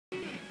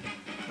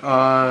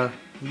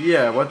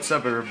Yeah, what's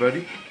up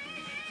everybody?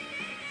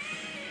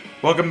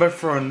 Welcome back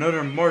for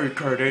another Mario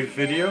Kart 8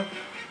 video.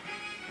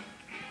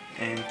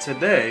 And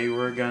today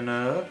we're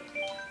gonna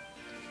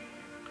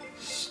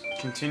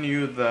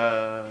continue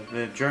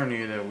the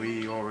journey that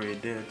we already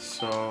did.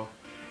 So,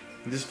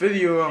 in this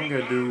video I'm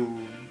gonna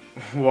do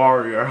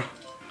Wario.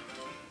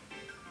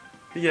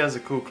 He has a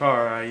cool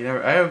car. I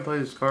haven't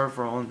played this car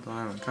for a long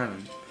time.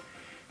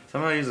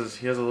 Somehow he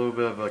has a little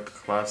bit of like a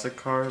classic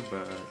car,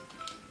 but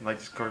I like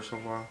this car so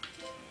far.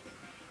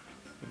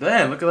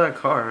 Damn, look at that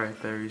car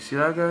right there. You see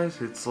that,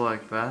 guys? It's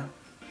like that.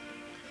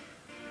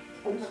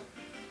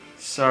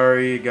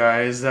 Sorry,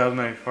 guys. That was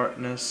my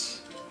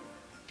fartness.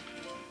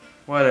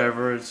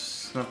 Whatever.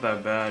 It's not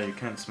that bad. You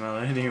can't smell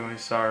it anyway.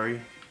 Sorry.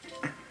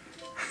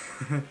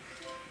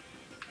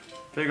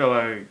 Think I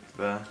like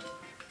that.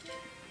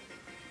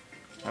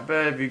 I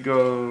bet if you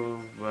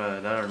go...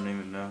 But I don't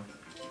even know.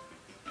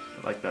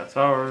 I like that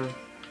tower.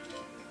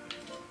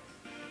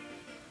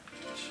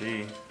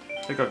 Gee.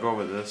 I think I'll go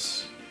with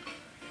this.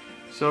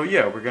 So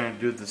yeah, we're gonna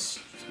do this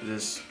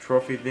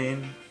trophy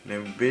thing.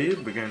 Then we're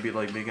gonna be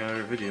like making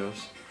other videos.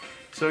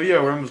 So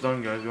yeah, we're almost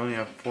done, guys. We only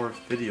have 4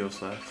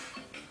 videos left.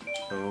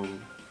 So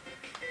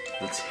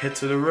let's hit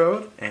to the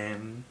road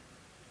and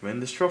win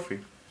this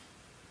trophy.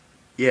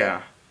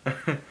 Yeah,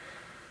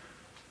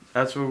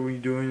 that's what we're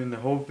doing in the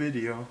whole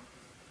video.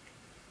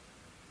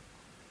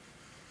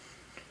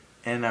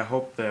 And I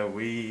hope that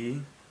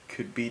we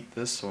could beat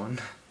this one.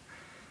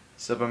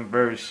 Except I'm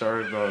very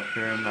sorry about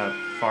hearing that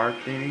fart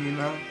thing, you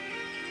know.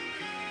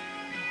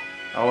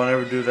 I won't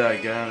ever do that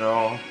again at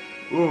all.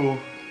 Ooh.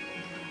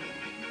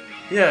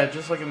 Yeah,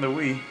 just like in the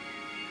Wii.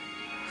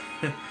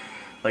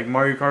 Like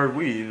Mario Kart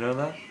Wii, you know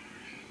that?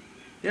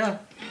 Yeah.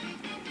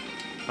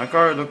 My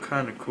car looked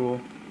kinda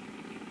cool.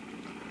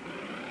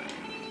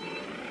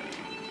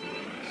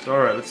 So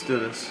alright, let's do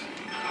this.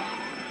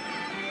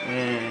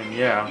 And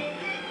yeah.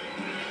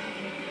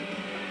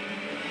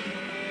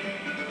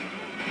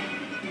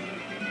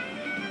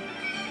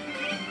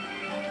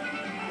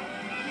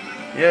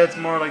 Yeah, it's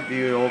more like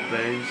the old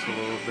days a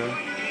little bit.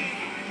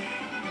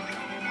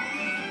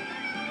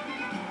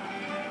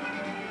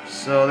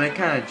 So they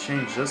kind of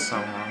changed this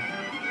somehow.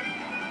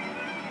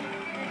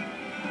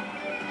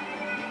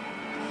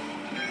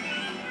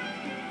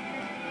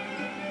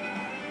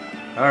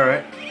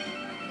 Alright.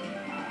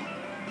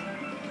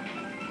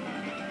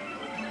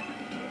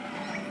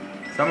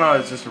 Somehow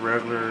it's just a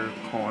regular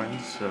coin,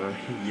 so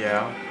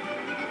yeah.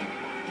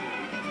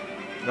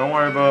 Don't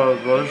worry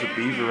about, well, there's a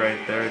beaver right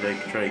there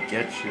that can try to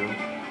get you.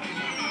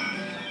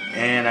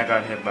 And I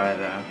got hit by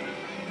that.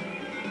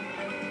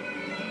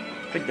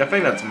 I think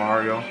that's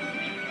Mario.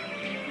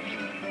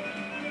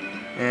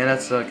 And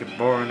that's like a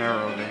bow and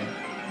arrow thing.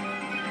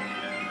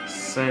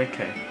 So,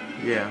 okay,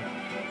 yeah.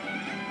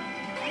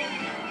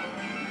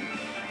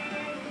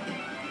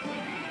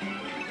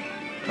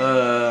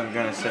 I'm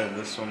gonna save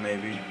this one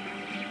maybe.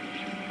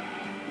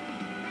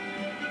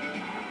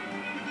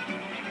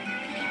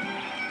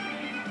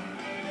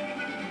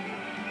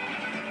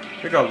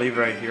 I think I'll leave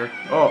right here.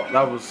 Oh,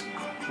 that was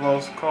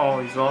close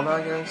call. You saw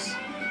that, guys?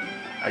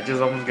 I just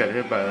almost got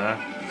hit by that.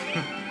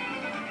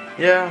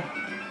 Yeah.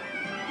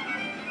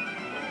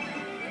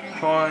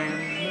 Coin.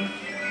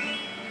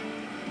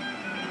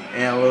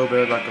 And a little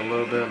bit like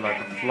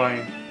a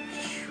flying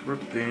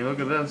shrimp thing. Look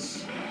at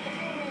this.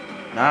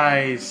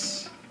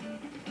 Nice.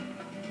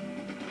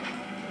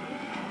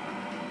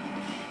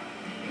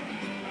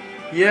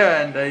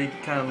 Yeah, and I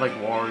kind of like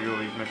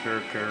Wario. He's my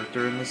favorite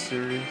character in this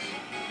series.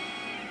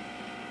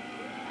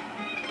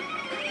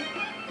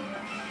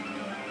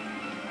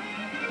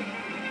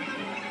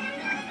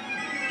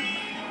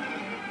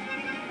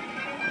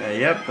 Yeah,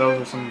 yep,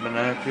 those are some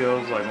banana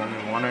peels, like only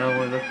one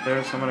element left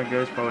there. Some of the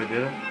guys probably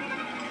did it.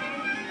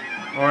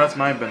 Or that's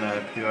my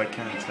banana peel, I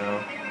can't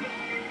tell.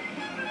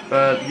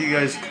 But you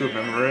guys could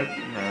remember it,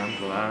 and I'm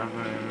glad I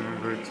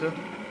remember it too.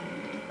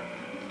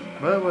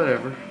 But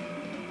whatever.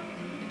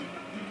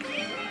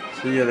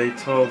 So yeah, they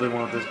totally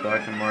want this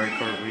back in Mario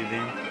Kart Wii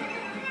thing.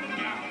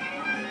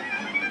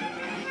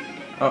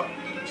 Oh,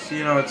 so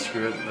you know what,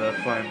 screw it, the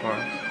flying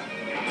part.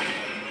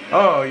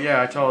 Oh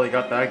yeah, I totally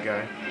got that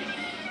guy.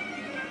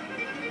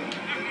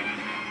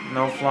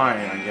 No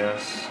flying, I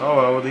guess. Oh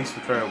well, at least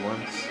we tried it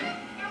once.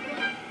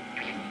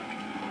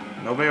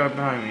 Nobody right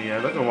behind me. Yeah,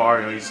 look at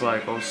Wario. He's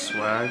like, oh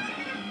swag.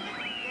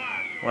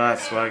 Well, not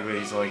swag, but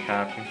he's like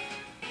happy.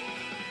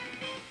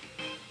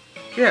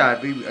 Yeah,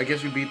 I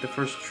guess we beat the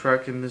first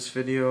track in this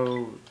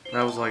video.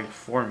 That was like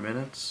 4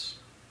 minutes.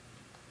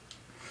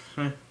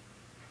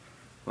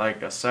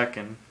 Like a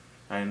second,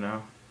 I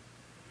know.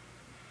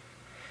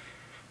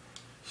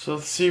 So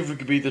let's see if we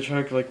can beat the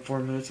track like 4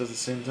 minutes at the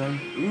same time.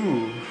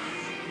 Ooh.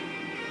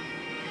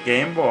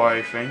 Game Boy,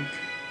 I think.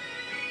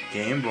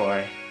 Game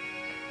Boy.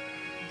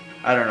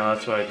 I don't know,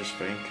 that's what I just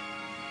think.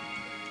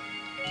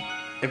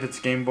 If it's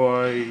Game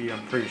Boy,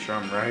 I'm pretty sure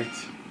I'm right.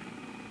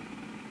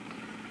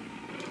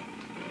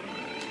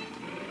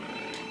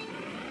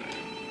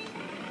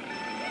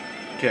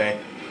 Okay.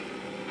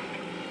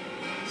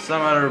 So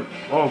not matter.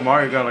 Oh,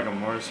 Mario got like a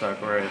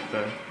motorcycle right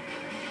there.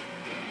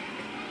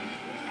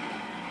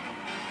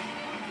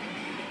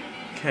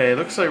 Okay,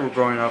 looks like we're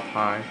going up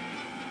high.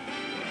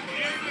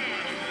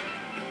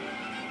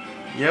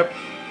 Yep.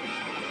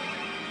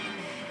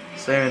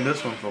 Saving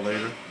this one for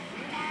later.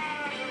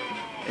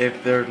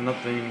 If there's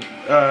nothing.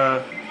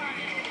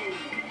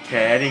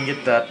 Okay, I didn't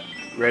get that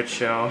red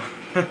shell.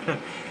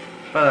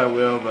 Thought I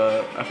will,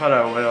 but I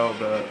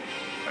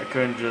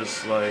couldn't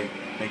just like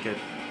make it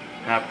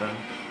happen.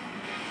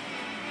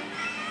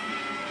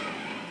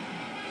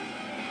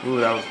 Ooh,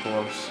 that was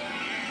close.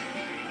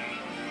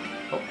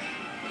 Oh,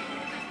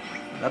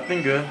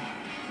 nothing good.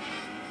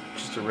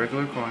 Just a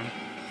regular coin.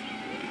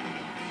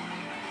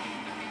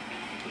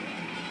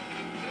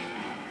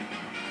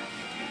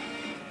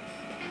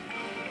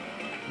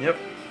 Yep.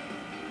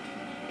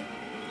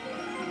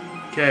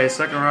 Okay,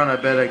 second round.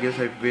 I guess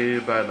I beat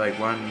it by like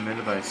 1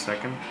 minute by a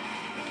second.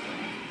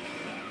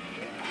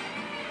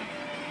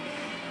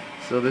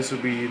 So this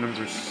would be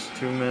number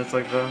 2 minutes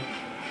like that.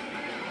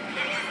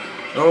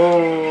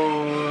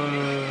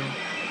 Oh.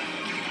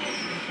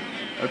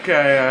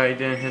 Okay, I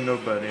didn't hit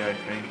nobody, I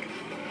think.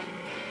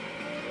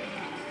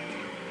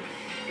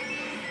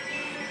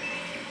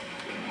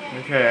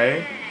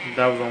 Okay,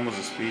 that was almost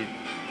a speed.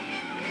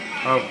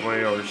 Oh,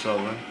 way over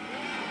 7.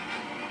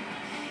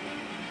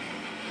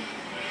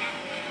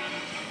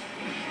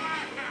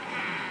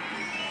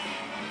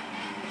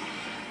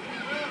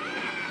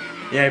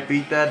 Yeah, I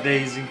beat that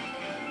Daisy.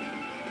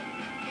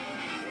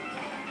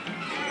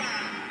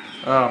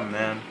 Oh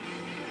man.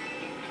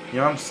 You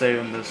know, I'm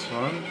saving this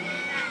one.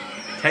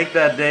 Take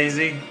that,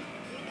 Daisy.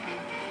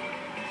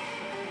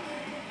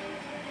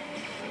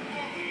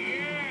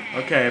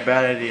 Okay,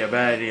 bad idea,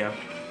 bad idea.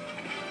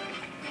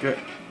 Good.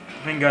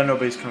 Thank God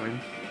nobody's coming.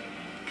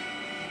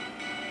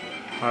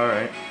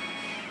 Alright.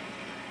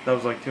 That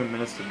was like 2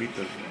 minutes to beat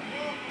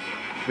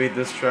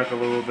this track a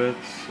little bit,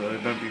 so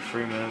it might be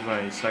 3 minutes by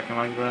a second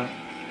like that.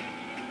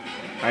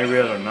 I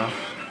really don't know.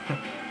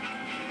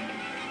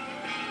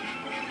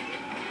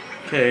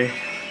 Okay.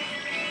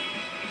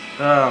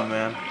 Oh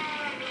man.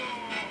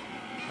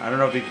 I don't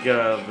know if you can get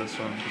out of this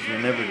one, because you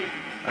never...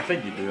 I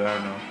think you do, I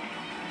don't know.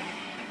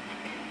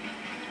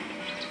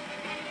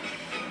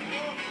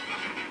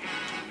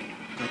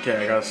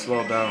 Okay, I gotta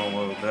slow down a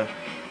little bit.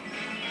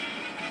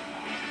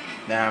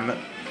 Damn it.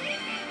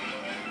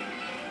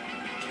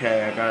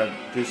 Okay, I gotta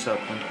do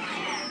something.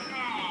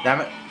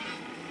 Damn it.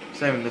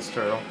 Saving this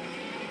turtle.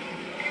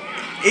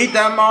 Eat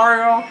that,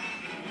 Mario!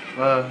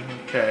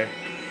 Okay.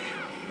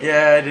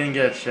 Yeah, I didn't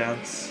get a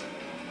chance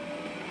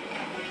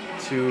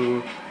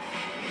to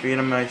beat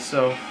him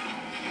myself.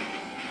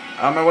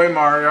 On my way,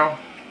 Mario.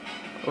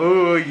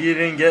 Ooh, you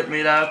didn't get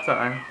me that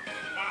time.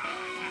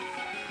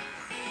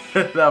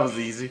 That was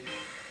easy.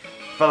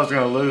 Thought I was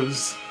gonna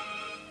lose.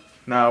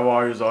 Now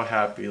Wario's all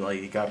happy, like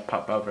he got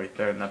popped up right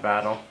there in the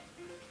battle.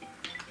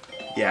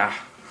 Yeah.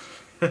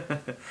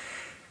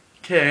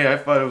 Okay, I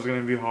thought it was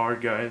gonna be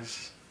hard,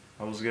 guys.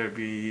 I was gonna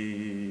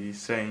be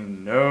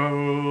saying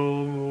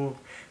no.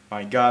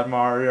 My God,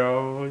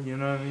 Mario, you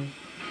know what I mean?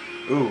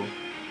 Ooh.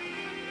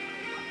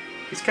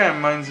 This kind of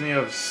reminds me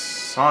of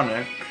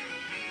Sonic.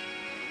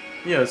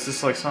 Yeah, it's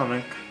just like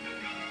Sonic.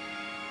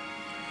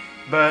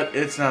 But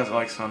it's not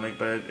like Sonic,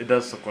 but it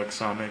does look like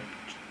Sonic.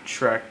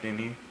 Track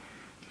thingy.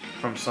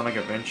 From Sonic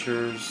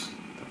Adventures.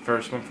 The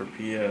first one for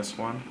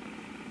PS1.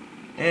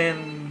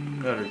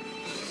 And other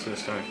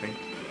system, I think.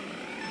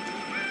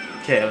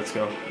 Okay, let's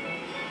go.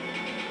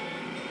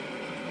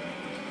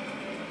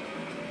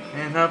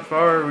 And how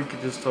far we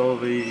could just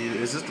totally...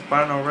 Is this the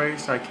final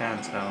race? I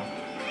can't tell.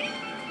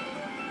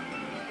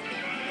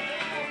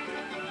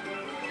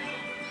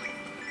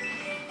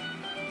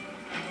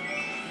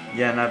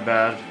 Yeah, not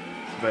bad.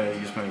 But I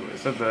use my...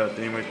 Except that I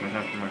didn't waste my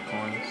time for my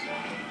coins.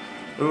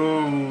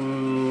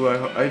 Ooh,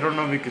 I don't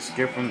know if you could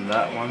skip from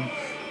that one.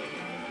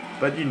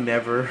 But you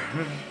never.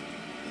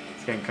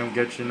 It's gonna come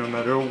get you no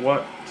matter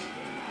what.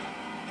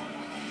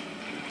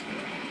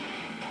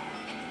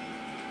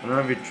 I don't know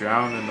if you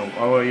drown in the...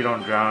 Oh, well, you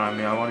don't drown. I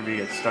mean, I want to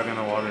get stuck in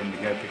the water and the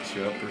guy picks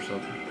you up or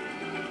something.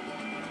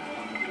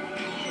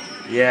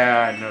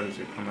 Yeah, I noticed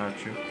it come at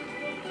you.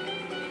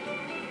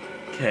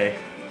 Okay.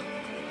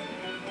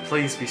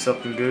 Please be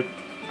something good.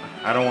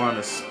 I don't want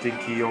a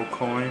stinky old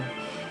coin.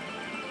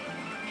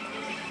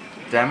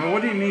 Damn it,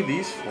 what do you need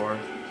these for?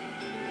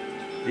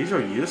 These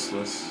are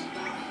useless.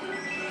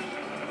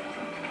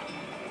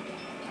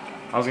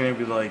 I was gonna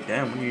be like,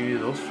 damn, what do you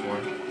need those for?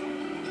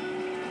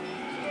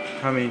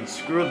 I mean,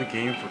 screw the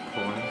game for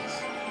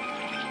coins.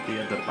 Do you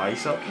have to buy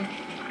something?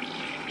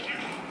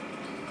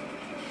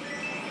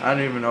 I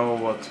don't even know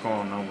what's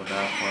going on with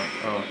that part.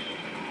 Oh.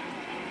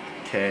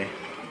 Okay.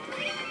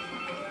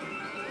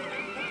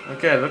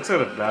 Okay, it looks like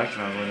the back's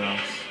not really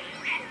else.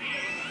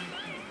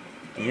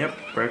 Yep,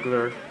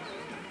 regular.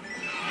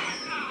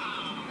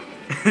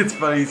 It's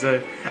funny you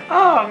say,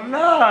 oh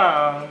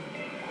no!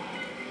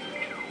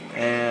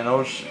 And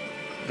oh sh...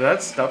 Did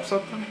that stop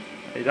something?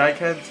 I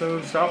can't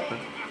stop it.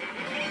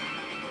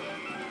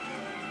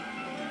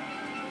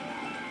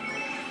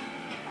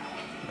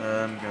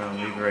 I'm gonna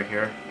leave it right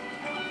here.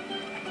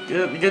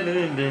 Get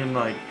it in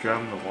like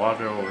drown in the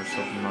water or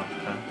something like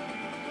that.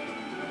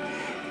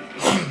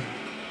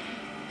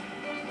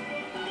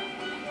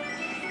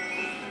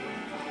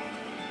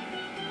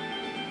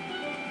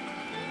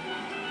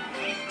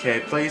 Okay,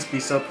 please be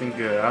something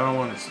good. I don't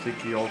want a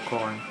sticky old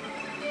coin.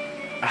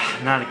 Ah,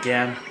 not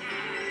again.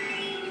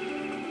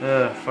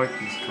 Ugh, fuck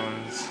these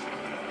coins.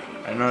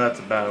 I know that's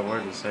a bad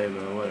word to say,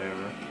 but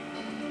whatever.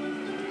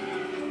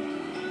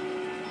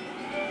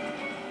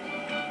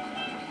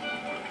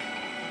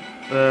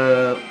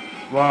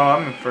 Well,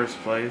 I'm in first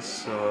place,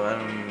 so I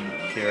don't even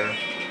care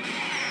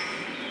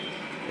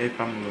if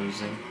I'm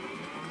losing.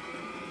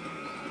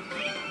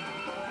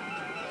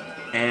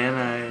 And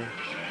I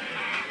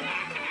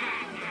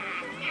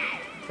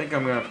think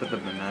I'm gonna put the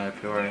banana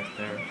peel right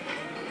there.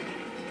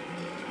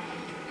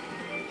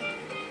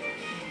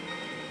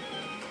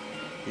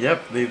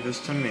 Yep, leave this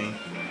to me.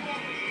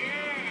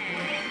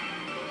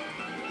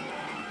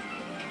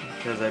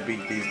 Because I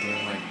beat these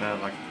games like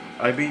that. Like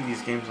I beat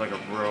these games like a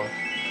bro.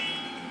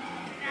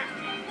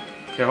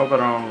 Okay, I hope I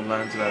don't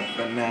land to that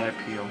banana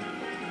peel.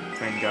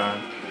 Thank God.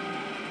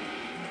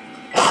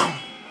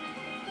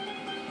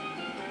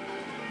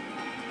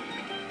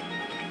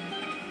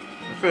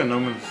 I feel no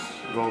one's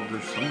well,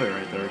 there's somebody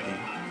right there again.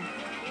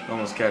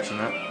 Almost catching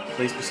that.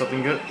 Please be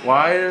something good.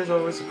 Why there's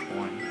always a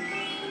coin?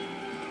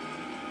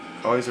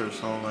 Coins are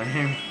so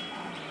lame.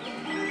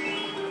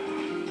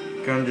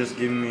 Gonna just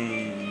give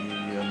me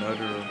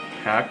another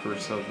pack or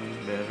something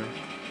better.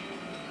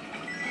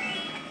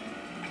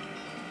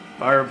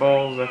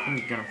 Fireballs, I think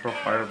you're gonna throw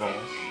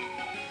fireballs.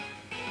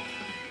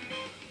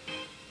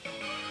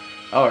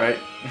 Alright.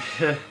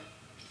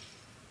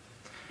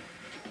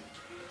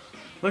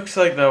 Looks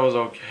like that was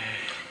okay.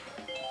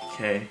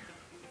 Okay.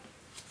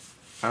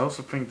 I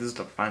also think this is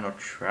the final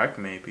track,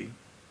 maybe.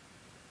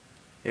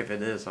 If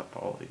it is, I'll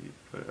probably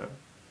put it up.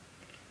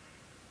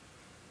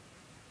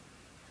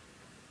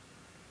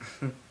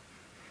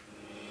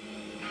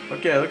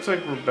 Okay, looks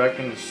like we're back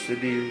in the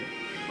city.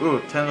 Ooh,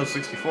 Nintendo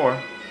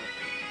 64.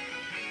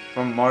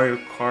 From Mario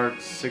Kart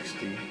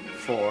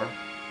 64.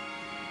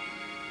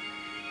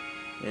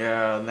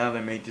 Yeah, now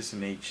they made this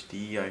in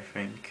HD, I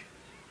think.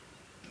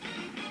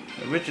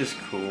 Which is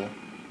cool.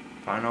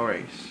 Final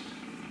race.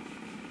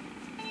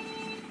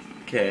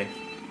 Okay.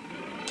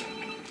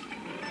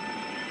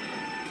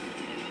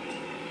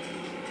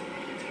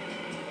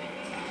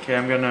 Okay,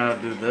 I'm gonna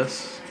do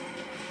this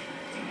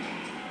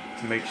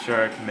to make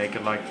sure I can make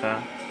it like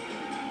that.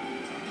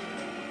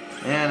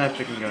 And I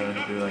think I'm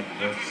gonna do like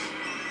this.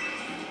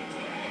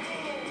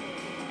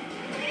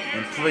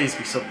 And please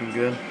be something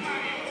good.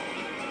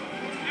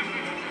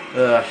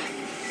 Ugh.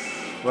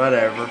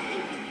 Whatever.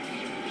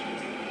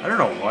 I don't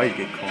know why you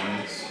get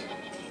coins.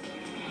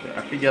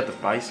 I think you have to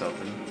buy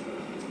something.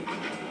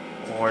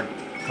 Or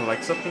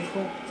collect something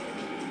cool.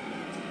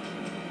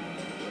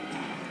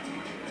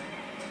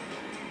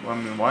 Well, I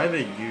mean, why did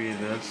they give you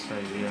this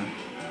idea?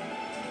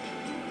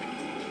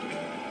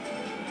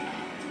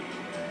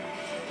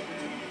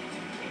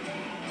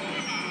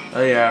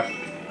 Oh yeah,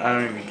 I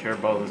don't even care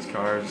about those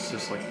cars, it's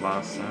just like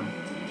last time.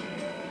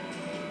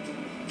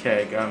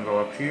 Okay, gotta go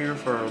up here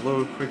for a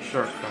little quick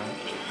shortcut.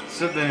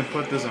 So they didn't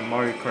put this in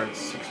Mario Kart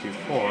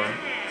 64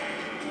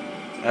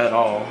 at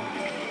all.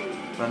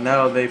 But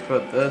now they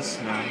put this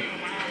now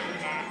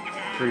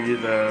for you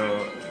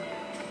to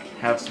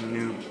have some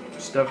new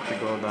stuff to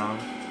go down.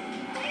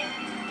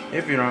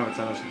 If you don't have a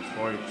Nintendo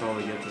 64, you can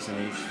totally get this in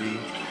HD.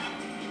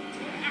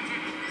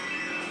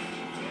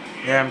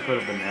 Yeah, I'm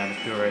putting a banana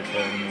peel right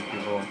there to make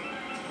people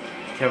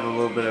have a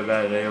little bit of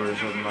bad day or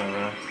something like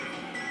that.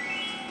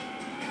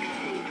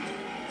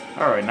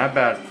 Alright, not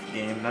bad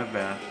game, not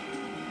bad.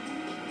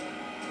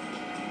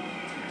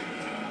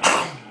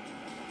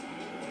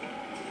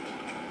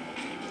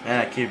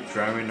 And I keep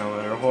driving no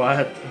matter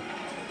what.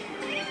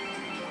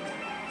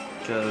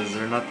 Because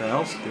there's nothing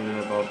else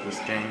good about this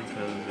game,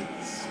 because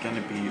it's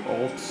gonna be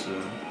old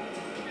soon.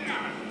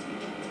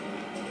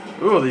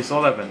 Ooh, they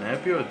saw that banana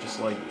peel, just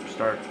like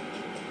start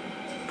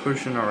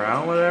pushing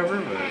around,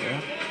 whatever, but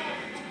yeah.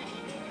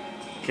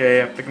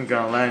 Okay, I think I'm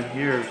gonna land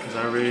here because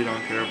I really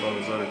don't care about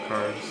those other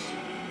cars.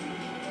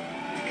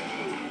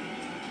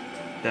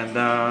 Dun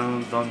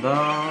dun dun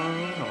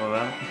dun, all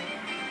that.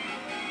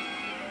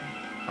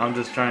 I'm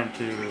just trying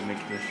to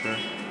make this sure.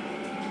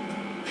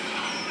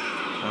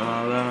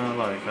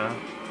 Like that.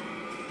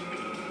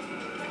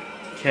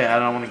 Okay, I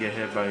don't want to get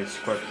hit by a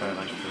squirt fight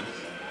like this.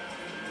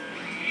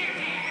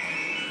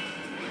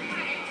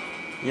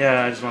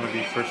 Yeah, I just want to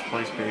be first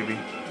place, baby.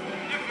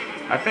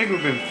 I think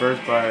we've been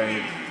first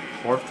by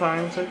 4th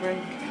times, I think.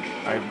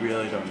 I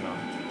really don't know.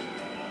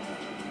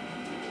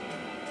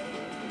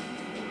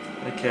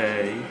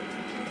 Okay,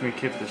 let me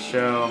keep the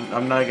shell.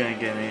 I'm not gonna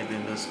get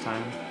anything this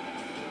time.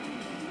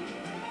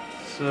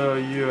 So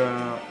you,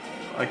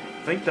 I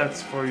think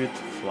that's for you to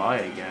fly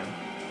again.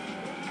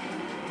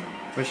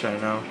 Wish I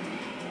know.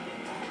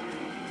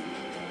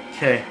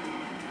 Okay.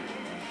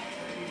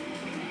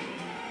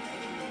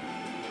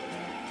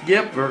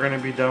 Yep, we're gonna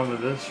be done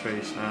with this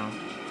race now.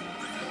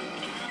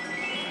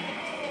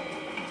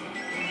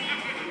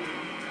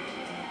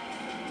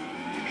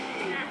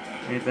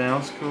 Anything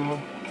else cool?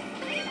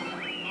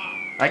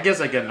 I guess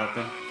I get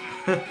nothing.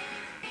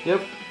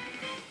 Yep.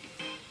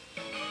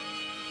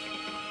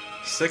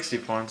 60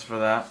 points for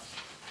that.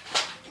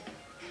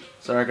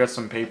 Sorry, I got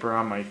some paper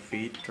on my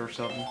feet or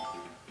something.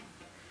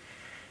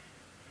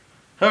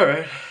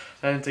 Alright,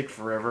 that didn't take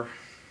forever.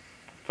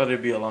 Thought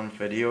it'd be a long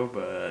video,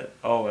 but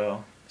oh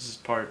well. This is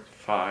part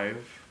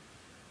 5.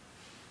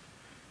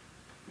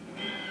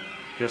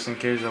 Just in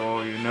case of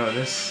all you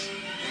notice.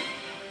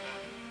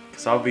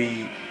 Cause I'll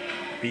be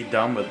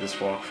done with this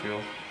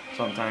walkthrough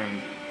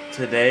sometime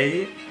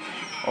today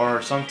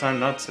or sometime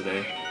not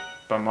today.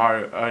 But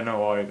Mario, I know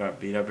Mario got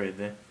beat up right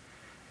there.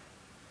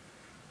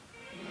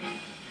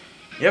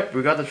 Yep,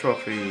 we got the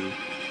trophy.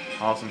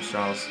 Awesome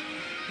stars.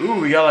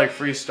 Ooh, we got like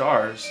 3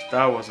 stars.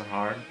 That wasn't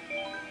hard.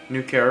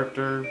 New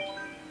character.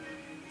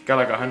 Got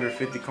like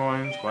 150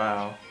 coins.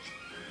 Wow.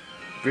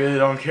 Really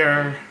don't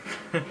care.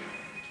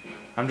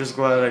 I'm just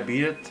glad I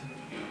beat it.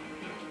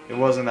 It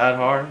wasn't that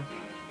hard.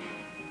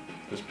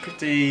 It was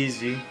pretty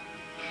easy,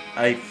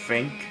 I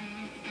think.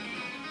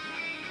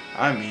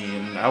 I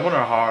mean, I wonder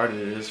how hard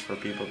it is for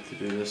people to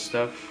do this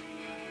stuff.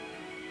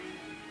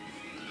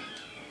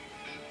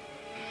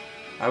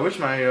 I wish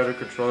my other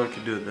controller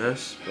could do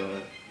this,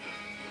 but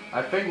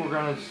I think we're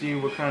gonna see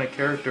what kind of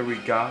character we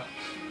got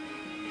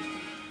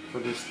for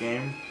this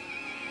game.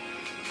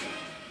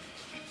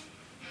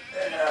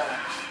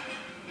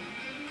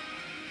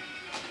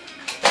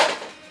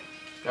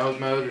 That was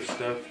my other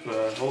stuff,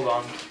 but hold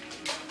on.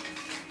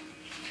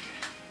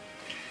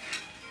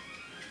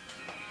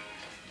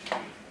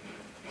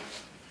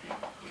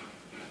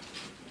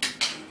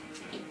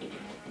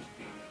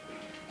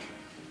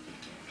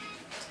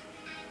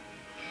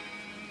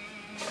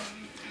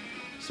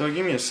 So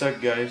give me a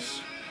sec,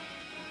 guys.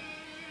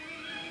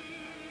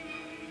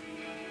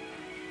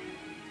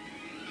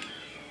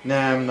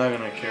 Nah, I'm not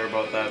gonna care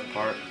about that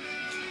part.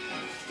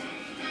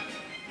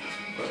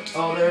 But,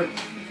 oh, there.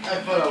 I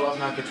thought I lost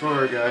my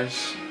controller,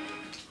 guys.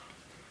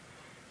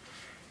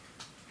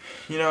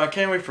 You know, I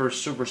can't wait for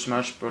Super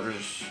Smash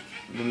Brothers,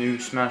 the new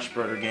Smash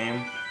Brother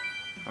game.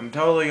 I'm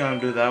totally gonna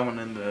do that one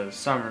in the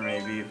summer,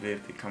 maybe,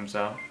 if it comes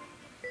out.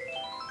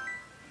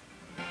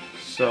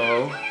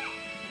 So,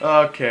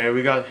 okay,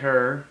 we got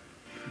her.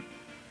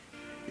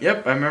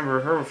 Yep, I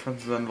remember her from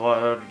a lot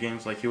of other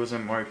games, like he was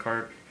in Mario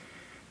Kart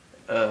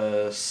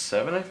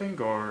 7, I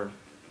think, or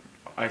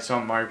I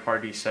saw Mario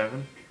Party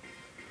 7.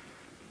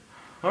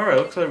 Alright,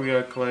 looks like we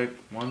gotta collect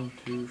 1,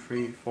 2,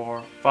 3,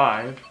 4,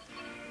 5,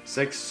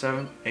 6,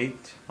 7,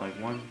 8, like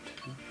 1,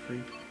 2,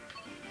 3,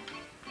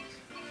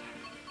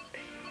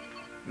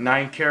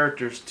 9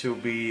 characters to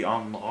be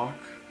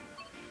unlocked.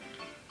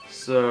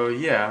 So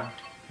yeah,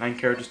 9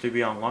 characters to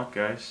be unlocked,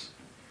 guys.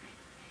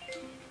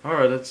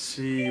 Alright, let's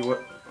see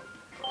what...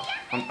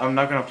 I'm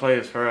not gonna play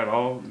as her at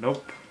all.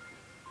 Nope.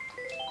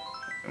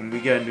 And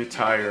we get a new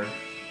tire.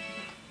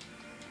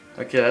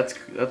 Okay,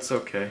 that's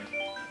okay.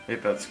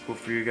 If that's cool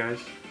for you guys.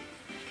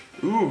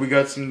 Ooh, we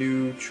got some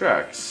new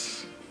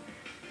tracks.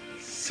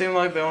 Seem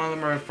like one of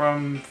them are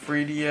from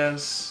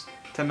 3DS,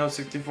 Nintendo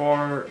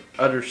 64,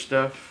 other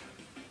stuff.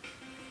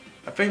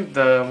 I think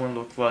that one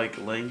looked like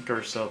Link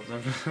or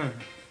something.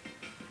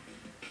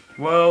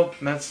 Well,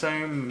 next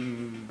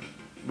time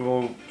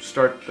we'll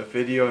start the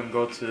video and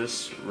go to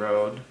this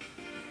road.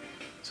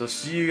 So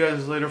see you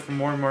guys later for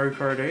more Mario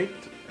Kart 8.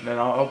 And then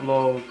I'll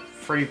upload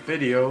 3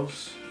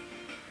 videos.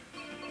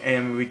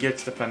 And when we get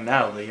to the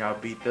finale, I'll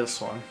beat this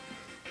one.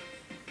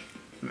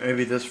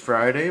 Maybe this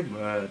Friday,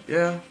 but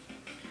yeah.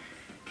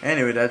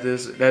 Anyway, that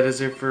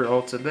is it for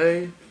all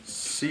today.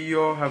 See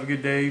you all. Have a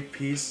good day.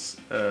 Peace,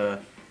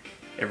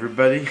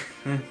 everybody.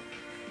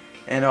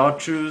 And I'll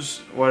choose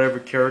whatever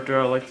character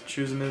I like to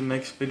choose in the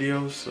next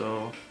video.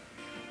 So,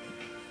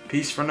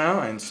 peace for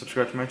now, and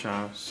subscribe to my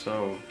channel.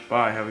 So,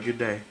 bye. Have a good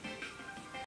day.